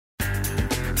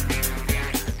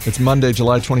It's Monday,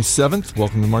 July 27th.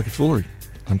 Welcome to Market Foolery.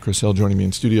 I'm Chris Hill. Joining me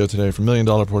in studio today from $1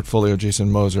 Million Portfolio,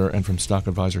 Jason Moser, and from Stock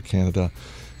Advisor Canada,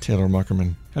 Taylor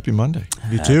Muckerman. Happy Monday.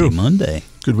 You too. Happy Monday.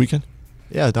 Good weekend?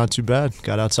 Yeah, not too bad.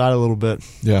 Got outside a little bit.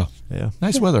 Yeah.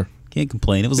 Nice weather. Can't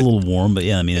complain. It was a little warm, but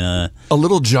yeah, I mean... a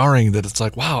little jarring that it's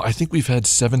like, wow, I think we've had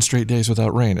 7 straight days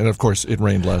without rain. And of course, it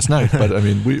rained last night, but I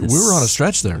mean, we were on a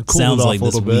stretch there. Sounds like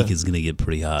this week is going to get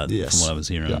pretty hot from what I was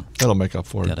hearing. Yeah, that'll make up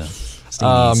for it. Gotta stay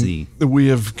in the AC. We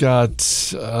have got...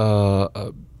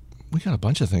 we got a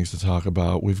bunch of things to talk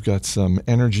about. We've got some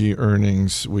energy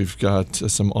earnings. We've got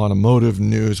some automotive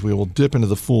news. We will dip into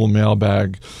the Fool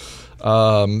mailbag.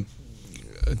 Taylor,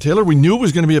 we knew it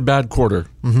was going to be a bad quarter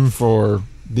for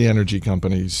the energy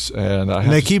companies, and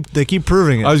they keep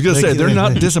proving it. I was going to say they're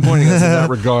not disappointing us in that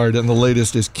regard. And the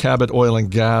latest is Cabot Oil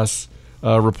and Gas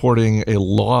reporting a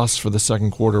loss for the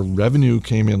second quarter. Revenue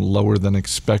came in lower than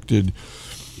expected.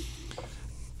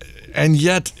 And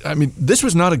yet, I mean, this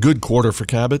was not a good quarter for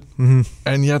Cabot,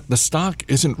 and yet the stock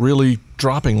isn't really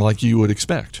dropping like you would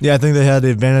expect. Yeah, I think they had the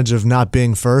advantage of not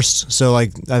being first. So, I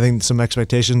think some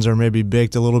expectations are maybe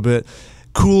baked a little bit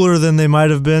cooler than they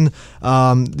might have been.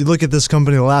 You look at this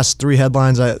company, the last 3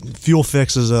 headlines. Fuel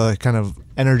Fix is a kind of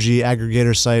energy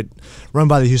aggregator site run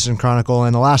by the Houston Chronicle,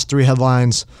 and the last 3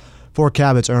 headlines for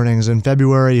Cabot's earnings. In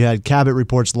February, you had Cabot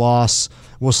reports loss,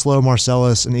 will slow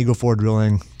Marcellus and Eagle Ford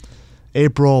drilling.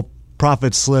 April,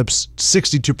 profit slips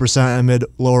 62% amid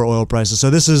lower oil prices. So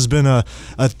this has been a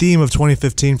theme of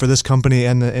 2015 for this company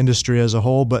and the industry as a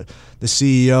whole. But the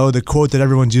CEO, the quote that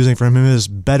everyone's using from him is,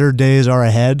 better days are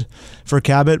ahead for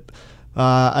Cabot.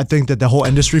 I think that the whole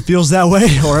industry feels that way,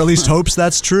 or at least hopes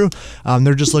that's true.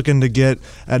 They're just looking to get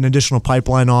an additional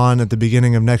pipeline on at the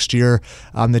beginning of next year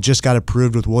that just got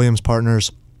approved with Williams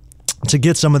Partners to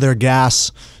get some of their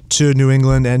gas to New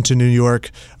England and to New York.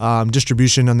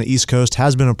 Distribution on the East Coast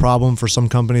has been a problem for some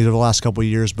companies over the last couple of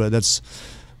years, but that's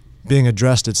being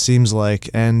addressed, it seems like.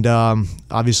 And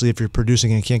obviously, if you're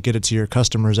producing and can't get it to your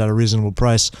customers at a reasonable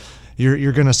price,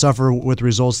 you're going to suffer with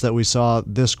results that we saw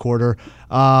this quarter.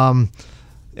 And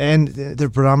they're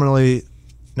predominantly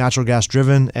natural gas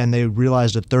driven, and they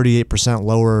realized a 38%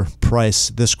 lower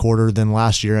price this quarter than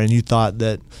last year. And you thought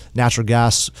that natural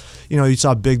gas, you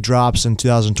saw big drops in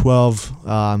 2012,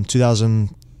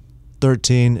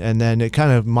 2013, and then it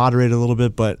kind of moderated a little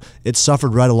bit, but it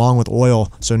suffered right along with oil.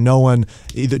 So no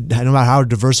matter how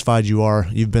diversified you are,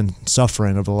 you've been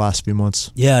suffering over the last few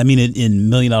months. Yeah, I mean, in $1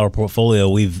 Million Portfolio,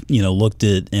 we've looked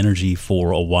at energy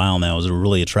for a while now as a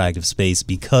really attractive space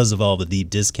because of all the deep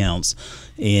discounts.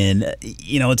 And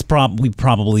we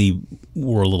probably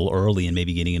were a little early in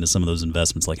maybe getting into some of those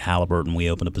investments like Halliburton.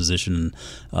 We opened a position,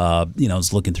 I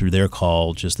was looking through their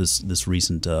call just this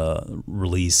recent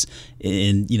release,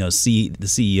 and the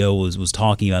CEO was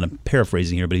talking about, I'm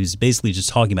paraphrasing here, but he was basically just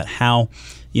talking about how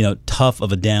tough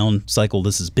of a down cycle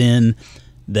this has been,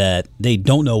 that they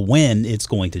don't know when it's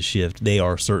going to shift. They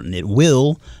are certain it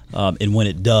will, and when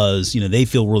it does, they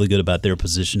feel really good about their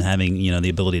position, having the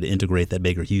ability to integrate that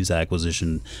Baker Hughes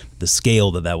acquisition, the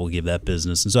scale that will give that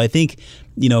business. And so I think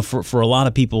for a lot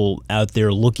of people out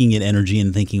there looking at energy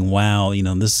and thinking, wow,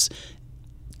 this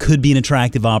could be an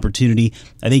attractive opportunity.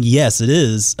 I think yes, it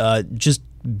is. Just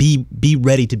be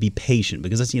ready to be patient,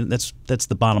 because that's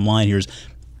the bottom line here. Is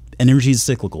energy is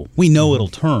cyclical. We know it'll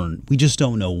turn. We just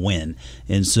don't know when.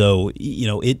 And so,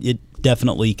 it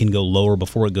definitely can go lower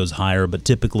before it goes higher. But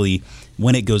typically,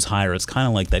 when it goes higher, it's kind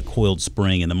of like that coiled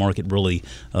spring, and the market really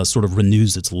sort of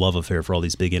renews its love affair for all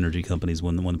these big energy companies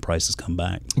when the prices come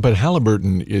back. But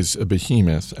Halliburton is a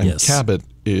behemoth, and yes.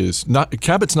 Cabot's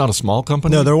not a small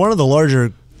company. No, they're one of the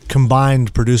larger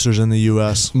combined producers in the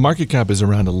U.S. Market cap is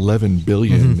around $11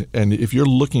 billion, and if you're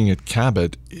looking at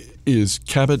Cabot, is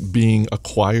Cabot being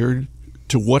acquired?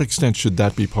 To what extent should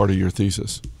that be part of your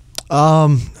thesis?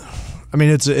 I mean,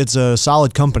 it's a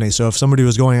solid company. So if somebody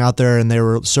was going out there and they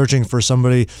were searching for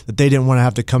somebody that they didn't want to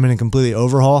have to come in and completely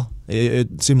overhaul,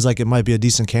 it seems like it might be a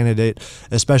decent candidate,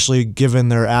 especially given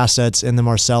their assets in the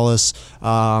Marcellus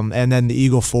and then the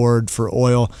Eagle Ford for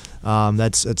oil.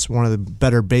 That's one of the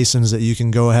better basins that you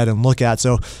can go ahead and look at.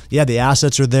 So yeah, the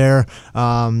assets are there.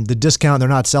 The discount, they're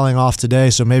not selling off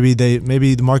today, so maybe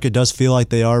the market does feel like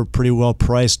they are pretty well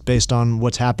priced based on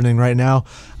what's happening right now.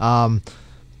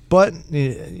 But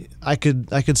I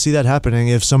could see that happening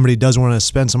if somebody does want to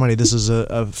spend some money. This is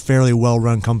a fairly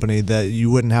well-run company that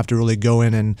you wouldn't have to really go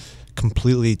in and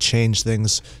completely change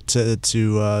things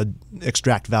to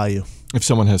extract value. If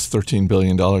someone has $13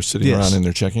 billion sitting around in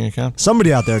their checking account?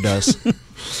 Somebody out there does.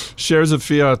 Shares of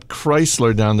Fiat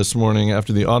Chrysler down this morning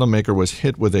after the automaker was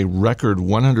hit with a record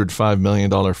 $105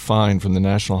 million fine from the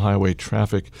National Highway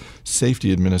Traffic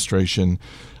Safety Administration.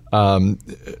 A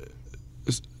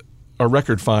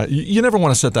record fine. You never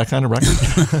want to set that kind of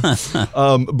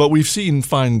record. But we've seen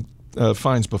fines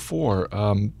before.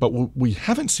 But what we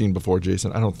haven't seen before,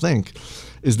 Jason, I don't think,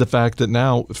 is the fact that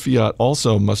now Fiat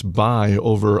also must buy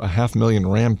over 500,000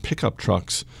 Ram pickup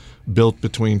trucks built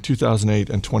between 2008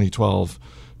 and 2012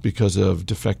 because of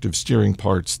defective steering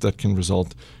parts that can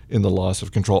result in the loss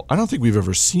of control. I don't think we've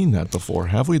ever seen that before,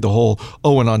 have we? The whole,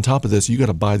 and on top of this, you got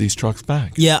to buy these trucks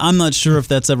back. Yeah, I'm not sure if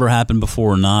that's ever happened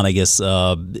before or not. I guess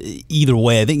either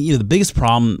way, I think the biggest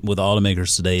problem with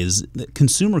automakers today is that the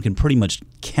consumer can pretty much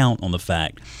count on the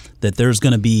fact that there's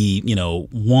going to be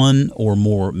one or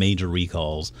more major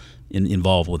recalls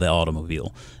involved with the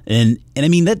automobile, and I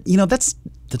mean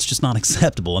that's just not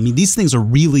acceptable. I mean, these things are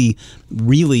really,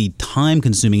 really time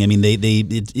consuming. I mean,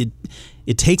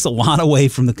 it takes a lot away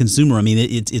from the consumer. I mean,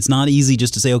 it's not easy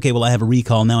just to say, okay, well, I have a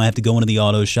recall. Now I have to go into the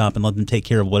auto shop and let them take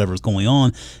care of whatever's going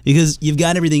on, because you've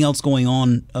got everything else going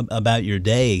on about your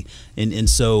day. And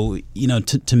so,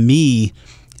 to me,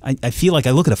 I feel like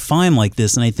I look at a fine like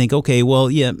this and I think, okay,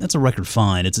 well, yeah, that's a record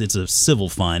fine. It's a civil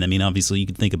fine. I mean, obviously, you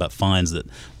could think about fines that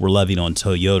were levied on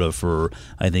Toyota for,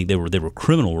 I think they were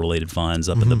criminal-related fines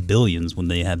up in the billions when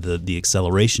they had the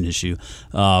acceleration issue.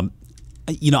 I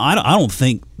don't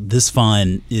think this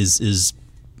fine is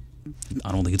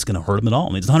I don't think it's going to hurt them at all. I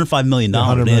mean, it's $105 million. They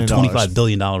have $25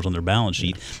 billion on their balance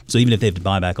sheet. So even if they have to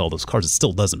buy back all those cars, it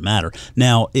still doesn't matter.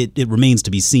 Now, it remains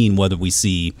to be seen whether we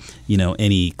see,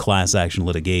 any class action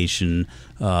litigation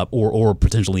or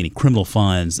potentially any criminal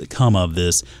fines that come of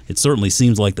this. It certainly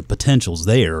seems like the potential's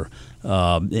there.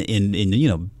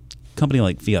 In company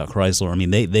like Fiat Chrysler, I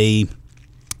mean, they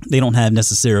don't have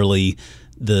necessarily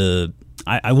the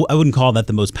I wouldn't call that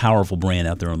the most powerful brand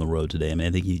out there on the road today. I mean,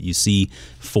 I think you see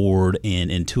Ford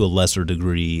and to a lesser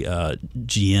degree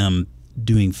GM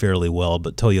doing fairly well,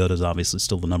 but Toyota's obviously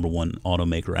still the number one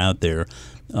automaker out there.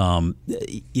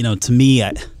 To me,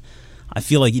 I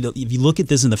feel like if you look at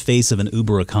this in the face of an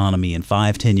Uber economy and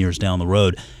 5-10 years down the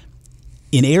road,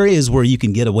 in areas where you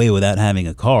can get away without having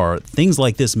a car, things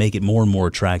like this make it more and more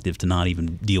attractive to not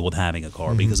even deal with having a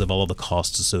car because of all of the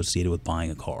costs associated with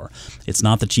buying a car. It's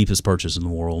not the cheapest purchase in the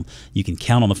world. You can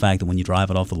count on the fact that when you drive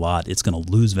it off the lot, it's going to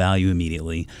lose value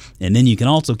immediately. And then you can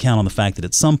also count on the fact that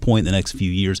at some point in the next few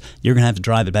years, you're going to have to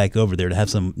drive it back over there to have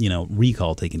some,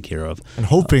 recall taken care of. And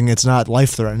hoping it's not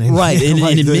life-threatening. Right. And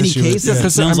in many cases, it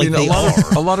sounds like they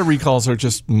are. A lot of recalls are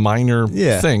just minor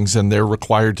things, and they're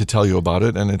required to tell you about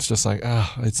it, and it's just like,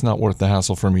 it's not worth the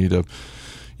hassle for me to,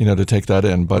 to take that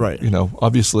in. But,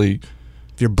 obviously,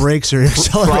 if your brakes or your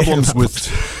accelerator problems with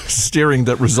steering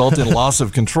that result in loss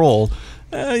of control,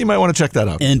 you might want to check that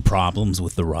out. And problems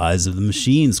with the rise of the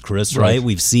machines, Chris, right?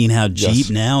 We've seen how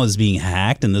Jeep now is being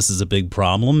hacked, and this is a big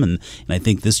problem. And I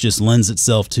think this just lends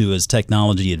itself to, as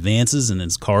technology advances and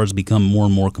as cars become more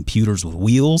and more computers with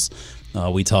wheels,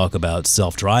 we talk about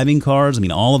self-driving cars. I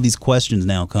mean, all of these questions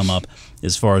now come up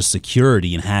as far as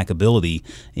security and hackability.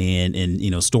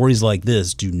 And stories like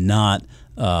this do not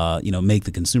make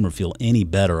the consumer feel any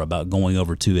better about going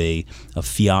over to a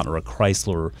Fiat or a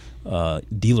Chrysler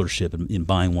dealership and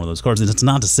buying one of those cars. And it's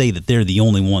not to say that they're the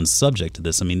only ones subject to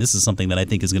this. I mean, this is something that I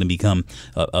think is going to become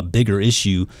a bigger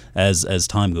issue as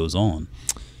time goes on.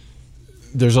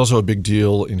 There's also a big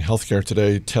deal in healthcare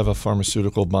today. Teva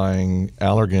Pharmaceutical buying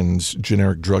Allergan's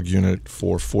generic drug unit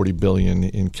for $40 billion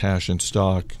in cash and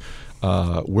stock.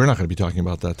 We're not going to be talking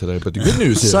about that today, but the good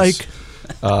news is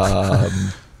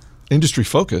Industry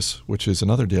Focus, which is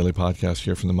another daily podcast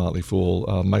here from the Motley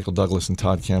Fool, Michael Douglas and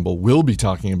Todd Campbell will be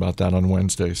talking about that on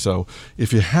Wednesday. So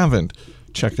if you haven't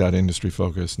checked out Industry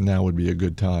Focus, now would be a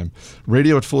good time.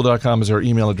 radio@fool.com is our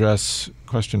email address.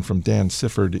 Question from Dan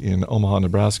Sifford in Omaha,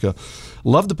 Nebraska.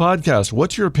 Love the podcast.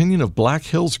 What's your opinion of Black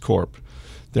Hills Corp?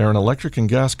 They're an electric and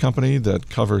gas company that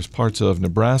covers parts of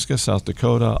Nebraska, South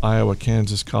Dakota, Iowa,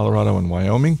 Kansas, Colorado, and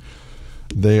Wyoming.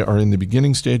 They are in the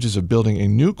beginning stages of building a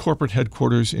new corporate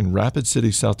headquarters in Rapid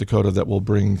City, South Dakota that will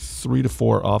bring 3 to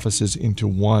 4 offices into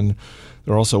one.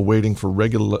 They're also waiting for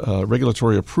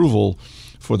regulatory approval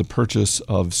for the purchase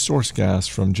of source gas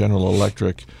from General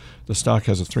Electric. The stock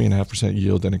has a 3.5%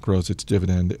 yield, and it grows its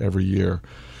dividend every year.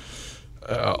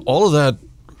 All of that,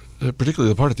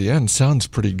 particularly the part at the end, sounds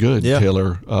pretty good,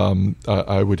 Taylor.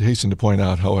 I would hasten to point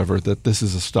out, however, that this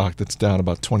is a stock that's down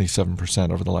about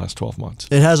 27% over the last 12 months.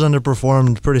 It has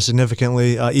underperformed pretty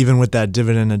significantly, even with that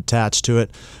dividend attached to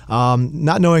it.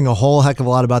 Not knowing a whole heck of a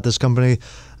lot about this company,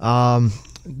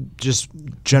 just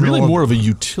general. Really more of a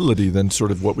utility than sort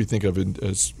of what we think of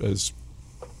as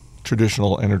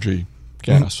traditional energy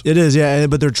gas. It is, yeah,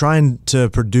 but they're trying to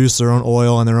produce their own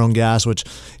oil and their own gas, which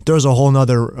throws a whole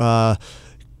nother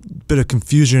bit of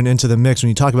confusion into the mix when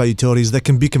you talk about utilities that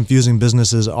can be confusing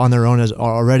businesses on their own as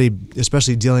already,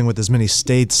 especially dealing with as many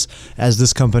states as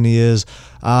this company is.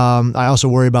 I also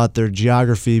worry about their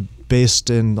geography based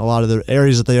in a lot of the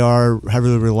areas that they are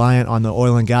heavily reliant on the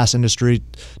oil and gas industry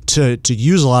to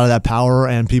use a lot of that power,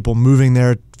 and people moving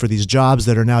there for these jobs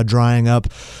that are now drying up.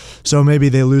 So maybe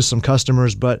they lose some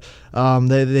customers, but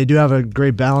they do have a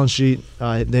great balance sheet.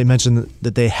 They mentioned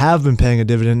that they have been paying a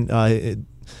dividend.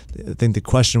 I think the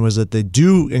question was that they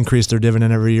do increase their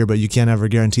dividend every year, but you can't ever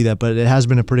guarantee that. But it has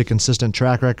been a pretty consistent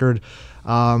track record.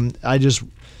 I just,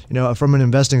 from an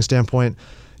investing standpoint,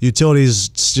 utilities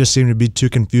just seem to be too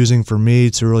confusing for me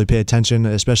to really pay attention,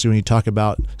 especially when you talk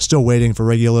about still waiting for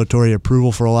regulatory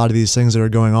approval for a lot of these things that are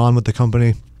going on with the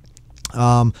company.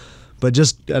 But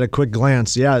just at a quick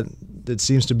glance, yeah, it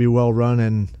seems to be well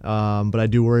run, but I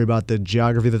do worry about the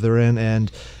geography that they're in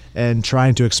and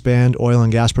trying to expand oil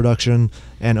and gas production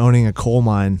and owning a coal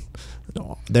mine.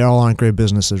 They all aren't great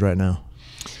businesses right now.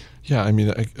 Yeah, I mean,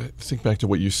 I think back to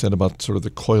what you said about sort of the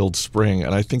coiled spring,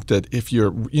 and I think that if you're,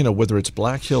 whether it's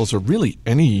Black Hills or really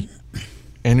any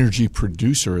energy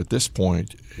producer at this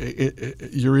point,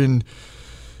 you're in.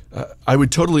 I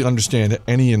would totally understand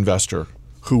any investor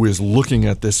who is looking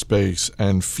at this space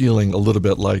and feeling a little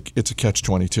bit like it's a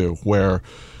catch-22, where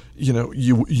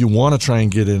you want to try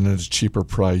and get in at a cheaper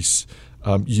price.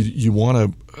 You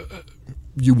want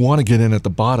to get in at the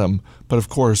bottom, but of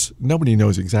course nobody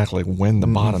knows exactly when the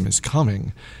bottom is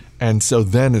coming, and so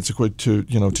then it's to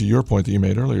your point that you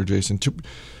made earlier, Jason.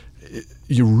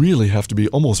 You really have to be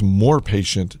almost more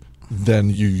patient than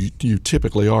you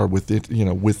typically are with it,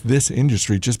 with this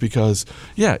industry, just because,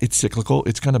 yeah, it's cyclical.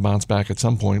 It's going to bounce back at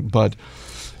some point, but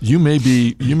you may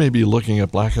be looking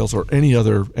at Black Hills or any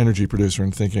other energy producer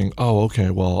and thinking, oh,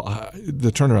 okay, well, the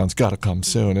turnaround's got to come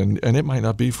soon, and it might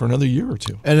not be for another year or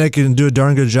two. And it can do a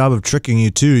darn good job of tricking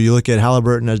you too. You look at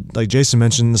Halliburton, like Jason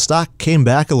mentioned, the stock came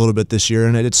back a little bit this year,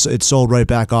 and it sold right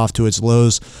back off to its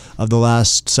lows of the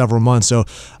last several months. So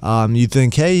you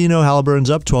think, hey,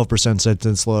 Halliburton's up 12% since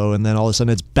its low, and then all of a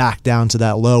sudden it's back down to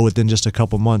that low within just a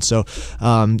couple months. So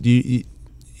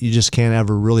you just can't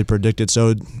ever really predict it.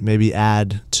 So maybe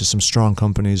add to some strong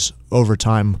companies over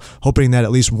time, hoping that at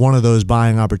least one of those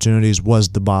buying opportunities was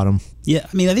the bottom. Yeah,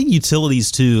 I mean, I think utilities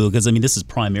too, because this is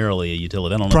primarily a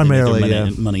utility. I don't know if they make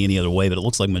their money any other way, but it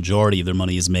looks like majority of their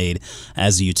money is made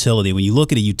as a utility. When you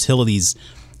look at a utilities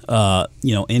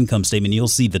income statement, you'll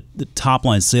see that the top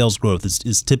line sales growth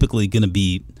is typically going to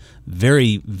be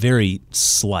very, very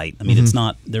slight. I mean, it's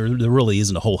not there really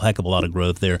isn't a whole heck of a lot of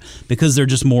growth there, because they're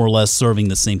just more or less serving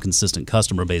the same consistent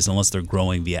customer base, unless they're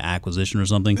growing via acquisition or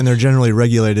something. And they're generally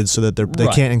regulated so that they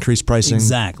can't increase pricing.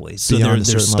 Exactly. So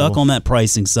they're stuck on that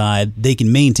pricing side. They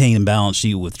can maintain a balance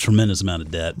sheet with tremendous amount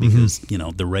of debt because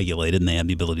they're regulated and they have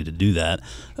the ability to do that.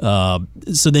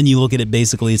 So then you look at it,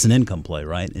 basically it's an income play,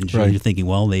 right? And you're thinking,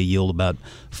 well, they yield about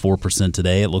 4%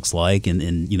 today, it looks like,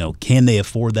 and can they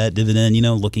afford that dividend?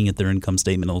 Looking at their income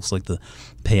statement, it looks like the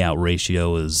payout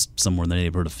ratio is somewhere in the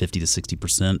neighborhood of 50 to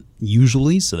 60%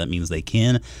 usually, so that means they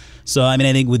can. So I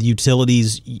think with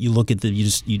utilities, you look at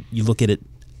you look at it.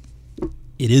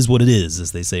 It is what it is,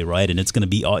 as they say, right? And it's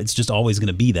just always going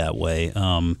to be that way.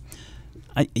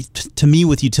 To me,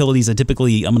 with utilities, I'm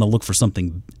going to look for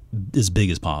something as big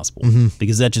as possible,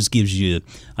 because that just gives you,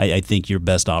 I think, your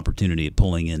best opportunity at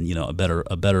pulling in, a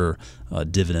better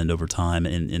dividend over time,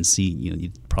 and see,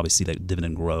 you'd probably see that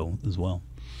dividend grow as well.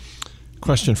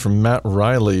 Question from Matt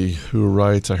Riley, who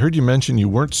writes, I heard you mention you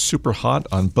weren't super hot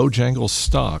on Bojangles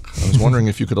stock. I was wondering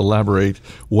if you could elaborate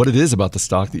what it is about the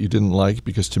stock that you didn't like,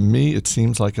 because to me it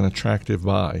seems like an attractive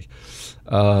buy.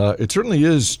 It certainly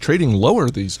is trading lower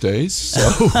these days.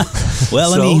 So, well,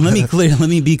 let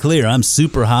me be clear. I'm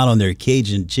super hot on their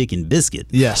Cajun chicken biscuit.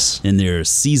 Yes, and their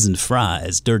seasoned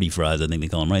fries, dirty fries, I think they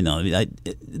call them right now.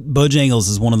 Bojangles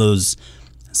is one of those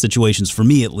situations, for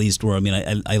me at least, where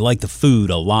I like the food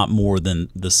a lot more than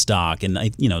the stock, and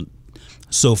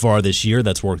so far this year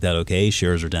that's worked out okay.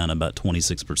 Shares are down about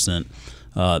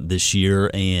 26% this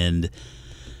year, and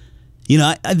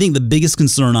I think the biggest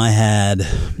concern I had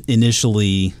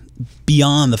initially,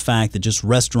 beyond the fact that just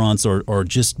restaurants are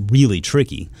just really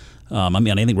tricky. I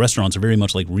think restaurants are very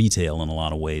much like retail in a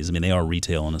lot of ways. They are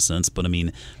retail in a sense, but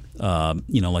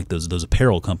like those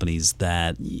apparel companies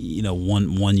that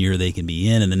one year they can be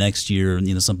in, and the next year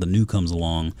something new comes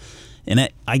along. And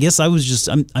I guess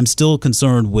I'm still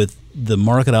concerned with the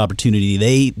market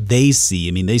opportunity they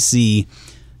see. They see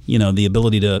the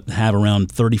ability to have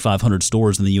around 3,500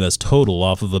 stores in the U.S. total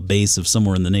off of a base of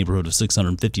somewhere in the neighborhood of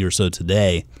 650 or so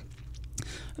today.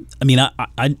 I mean,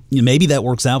 maybe that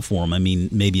works out for them. I mean,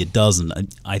 maybe it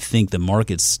doesn't. I think the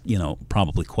market's,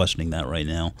 probably questioning that right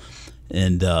now.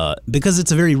 And because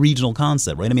it's a very regional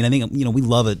concept, right? I mean, I think, we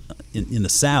love it in the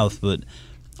South, but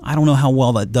I don't know how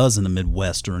well that does in the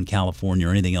Midwest or in California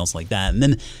or anything else like that. And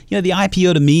then, the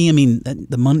IPO to me, I mean,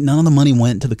 none of the money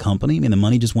went to the company. I mean, the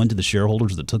money just went to the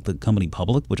shareholders that took the company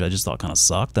public, which I just thought kind of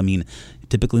sucked. I mean,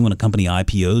 typically when a company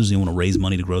IPOs, you want to raise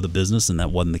money to grow the business, and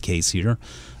that wasn't the case here.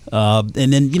 And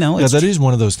then, that is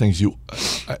one of those things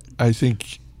I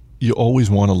think you always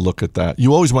want to look at that.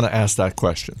 You always want to ask that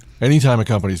question. Anytime a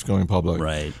company is going public,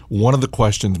 right. One of the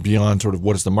questions beyond sort of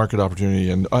what is the market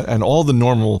opportunity and all the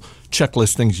normal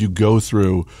checklist things you go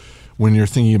through when you're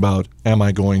thinking about, am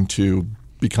I going to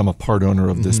become a part owner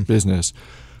of this business?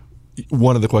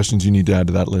 One of the questions you need to add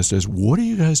to that list is, what are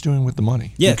you guys doing with the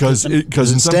money? Yeah, because in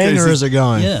some staying cases, or is it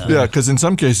going? Yeah, because in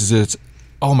some cases it's,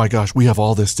 oh my gosh, we have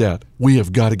all this debt. We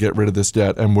have got to get rid of this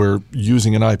debt, and we're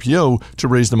using an IPO to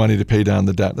raise the money to pay down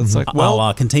the debt. It's like,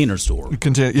 well, Container Store.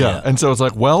 Yeah, and so it's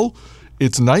like, well,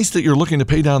 it's nice that you're looking to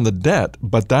pay down the debt,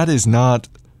 but that is not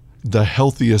the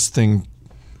healthiest thing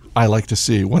I like to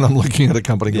see when I'm looking at a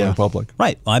company going public.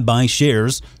 Right. I buy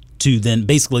shares to then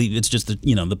basically it's just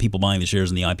the people buying the shares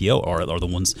in the IPO are the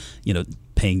ones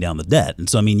paying down the debt. And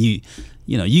so I mean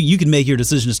you can make your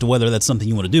decision as to whether that's something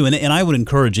you want to do. And I would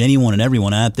encourage anyone and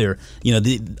everyone out there,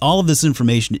 all of this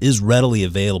information is readily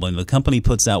available. And the company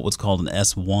puts out what's called an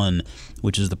S1,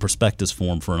 which is the prospectus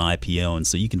form for an IPO. And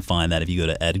so you can find that if you go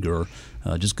to Edgar.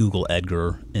 Just Google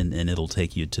Edgar, and it'll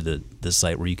take you to the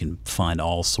site where you can find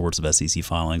all sorts of SEC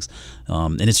filings.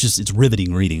 And it's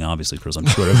riveting reading, obviously, Chris. I'm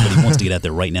sure everybody wants to get out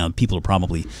there right now. People are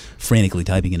probably frantically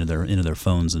typing into their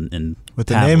phones and with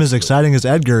the name as exciting as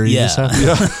Edgar. You just have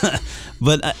to,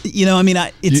 But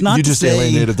it's not. You just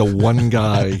alienated the one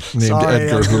guy named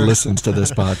Edgar who listens to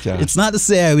this podcast. It's not to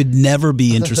say I would never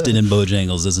be interested in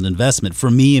Bojangles as an investment.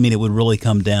 For me, I mean, it would really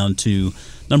come down to,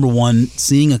 number one,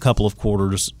 seeing a couple of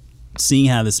quarters, seeing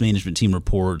how this management team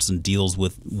reports and deals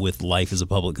with life as a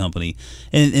public company.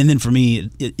 And then for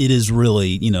me, it is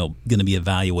really, going to be a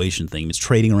valuation thing. It's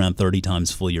trading around 30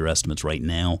 times full year estimates right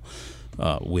now,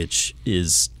 which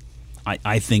is,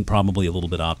 I think, probably a little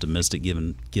bit optimistic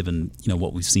given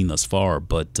what we've seen thus far.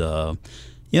 But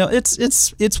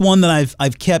it's one that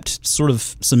I've kept sort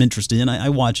of some interest in. I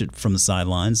watch it from the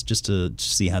sidelines just to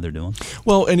see how they're doing.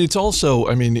 Well, and it's also,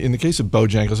 I mean, in the case of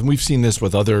Bojangles, and we've seen this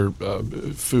with other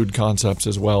food concepts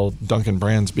as well, Dunkin'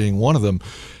 Brands being one of them,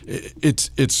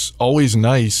 it's always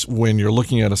nice when you're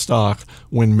looking at a stock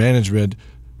when management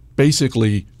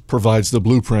basically provides the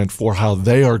blueprint for how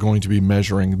they are going to be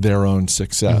measuring their own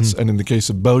success. And in the case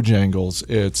of Bojangles,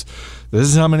 it's, this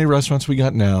is how many restaurants we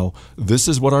got now, this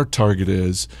is what our target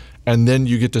is, and then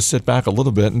you get to sit back a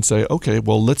little bit and say, okay,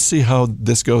 well, let's see how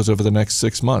this goes over the next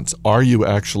 6 months. Are you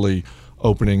actually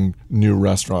opening new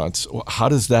restaurants? How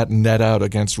does that net out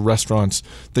against restaurants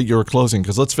that you're closing?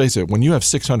 Because let's face it, when you have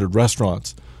 600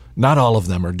 restaurants, not all of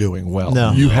them are doing well.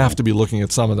 No. You have to be looking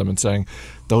at some of them and saying,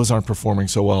 those aren't performing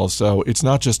so well. So it's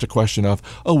not just a question of,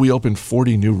 oh, we opened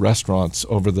 40 new restaurants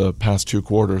over the past 2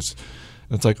 quarters.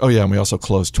 It's like, oh, yeah, and we also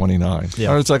closed 29.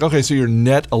 Yeah. Or it's like, okay, so you're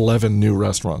net 11 new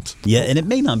restaurants. Yeah, and it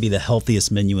may not be the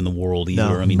healthiest menu in the world either.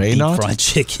 No, I mean, may deep not? fried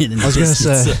chicken. And I was going to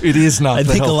say. It is not I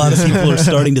think a lot of people are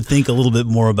starting to think a little bit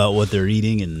more about what they're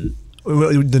eating. And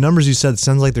the numbers you said,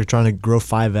 sounds like they're trying to grow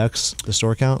 5x the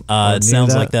store count. it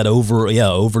sounds like that over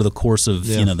the course of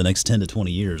the next 10 to 20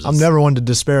 years. I'm never one to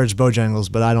disparage Bojangles,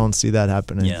 but I don't see that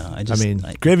happening. Yeah,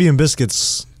 gravy and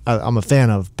biscuits I'm a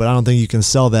fan of, but I don't think you can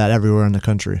sell that everywhere in the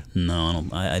country. No,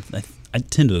 I don't. I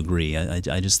tend to agree.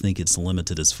 I just think it's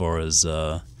limited as far as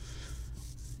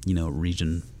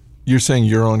region. You're saying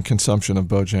your own consumption of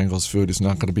Bojangles food is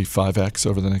not going to be 5x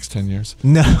over the next 10 years?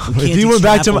 No. If you went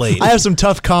back to I have some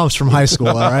tough comps from high school,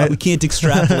 all right? We can't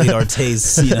extrapolate our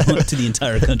tastes to the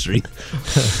entire country.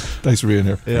 Thanks for being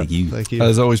here. Yeah. Thank you.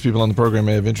 As always, people on the program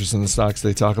may have interest in the stocks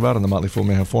they talk about, and the Motley Fool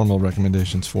may have formal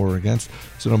recommendations for or against,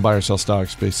 so don't buy or sell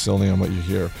stocks based solely on what you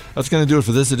hear. That's going to do it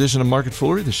for this edition of Market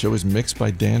Foolery. The show is mixed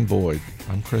by Dan Boyd.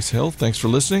 I'm Chris Hill. Thanks for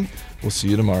listening. We'll see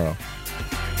you tomorrow.